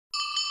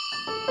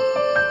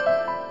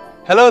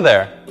Hello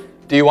there!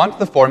 Do you want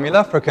the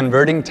formula for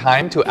converting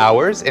time to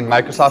hours in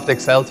Microsoft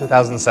Excel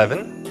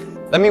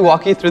 2007? Let me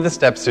walk you through the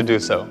steps to do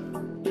so.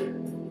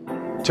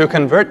 To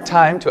convert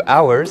time to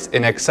hours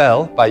in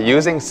Excel by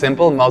using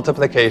simple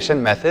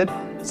multiplication method,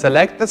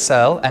 select the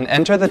cell and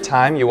enter the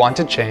time you want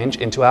to change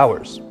into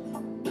hours.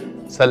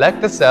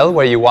 Select the cell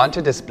where you want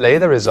to display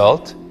the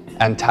result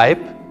and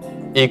type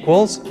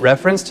equals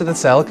reference to the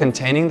cell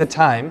containing the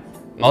time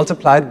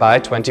multiplied by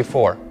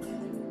 24.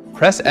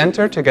 Press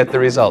enter to get the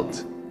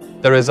result.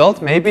 The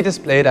result may be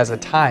displayed as a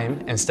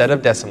time instead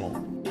of decimal.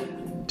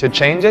 To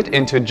change it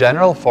into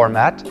general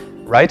format,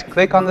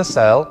 right-click on the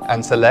cell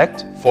and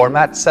select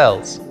Format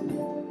Cells.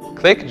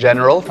 Click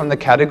General from the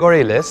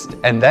category list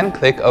and then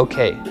click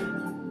OK.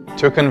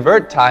 To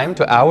convert time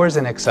to hours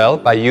in Excel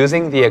by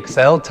using the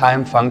Excel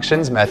Time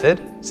Functions method,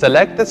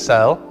 select the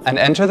cell and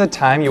enter the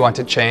time you want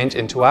to change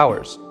into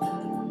hours.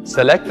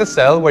 Select the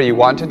cell where you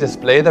want to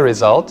display the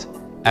result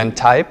and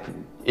type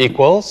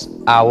equals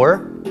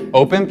hour,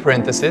 open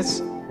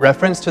parenthesis,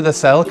 reference to the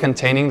cell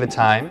containing the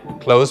time,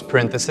 close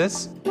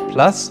parenthesis,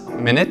 plus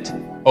minute,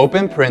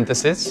 open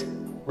parenthesis,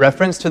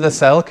 reference to the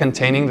cell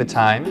containing the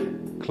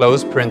time,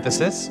 close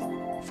parenthesis,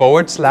 /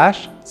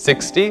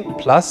 60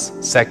 plus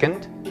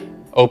second,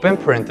 open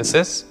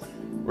parenthesis,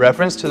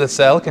 reference to the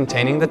cell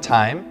containing the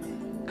time,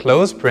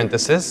 close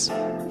parenthesis,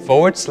 /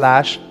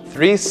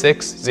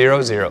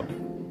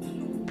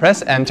 3600.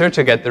 Press enter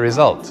to get the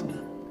result.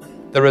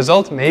 The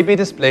result may be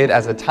displayed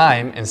as a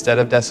time instead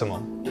of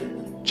decimal.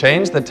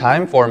 Change the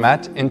time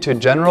format into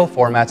general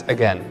format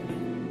again.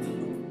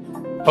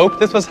 Hope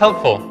this was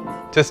helpful.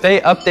 To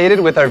stay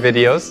updated with our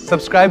videos,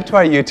 subscribe to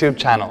our YouTube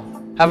channel.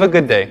 Have a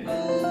good day.